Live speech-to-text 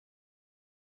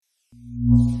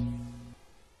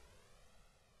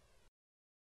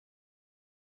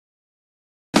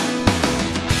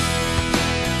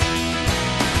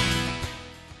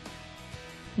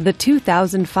the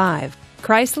 2005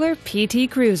 Chrysler PT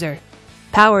Cruiser.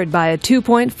 Powered by a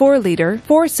 2.4-liter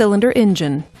four-cylinder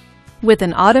engine with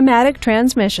an automatic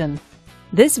transmission,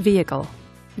 this vehicle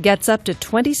gets up to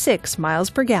 26 miles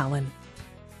per gallon.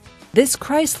 This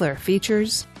Chrysler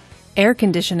features air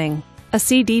conditioning, a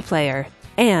CD player,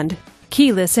 and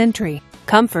keyless entry.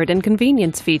 Comfort and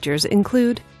convenience features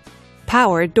include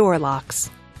power door locks,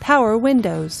 power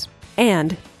windows,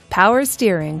 and power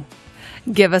steering.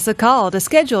 Give us a call to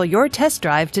schedule your test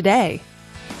drive today.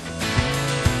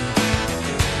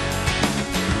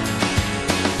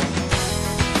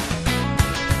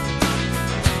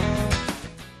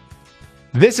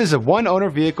 This is a one-owner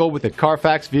vehicle with a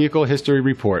Carfax Vehicle History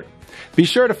Report. Be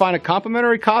sure to find a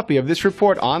complimentary copy of this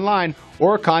report online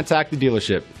or contact the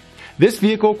dealership. This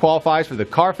vehicle qualifies for the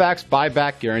Carfax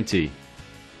Buyback Guarantee.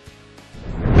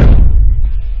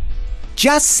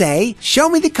 Just say, "Show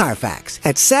me the Carfax"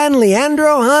 at San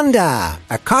Leandro Honda,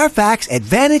 a Carfax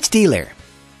Advantage dealer.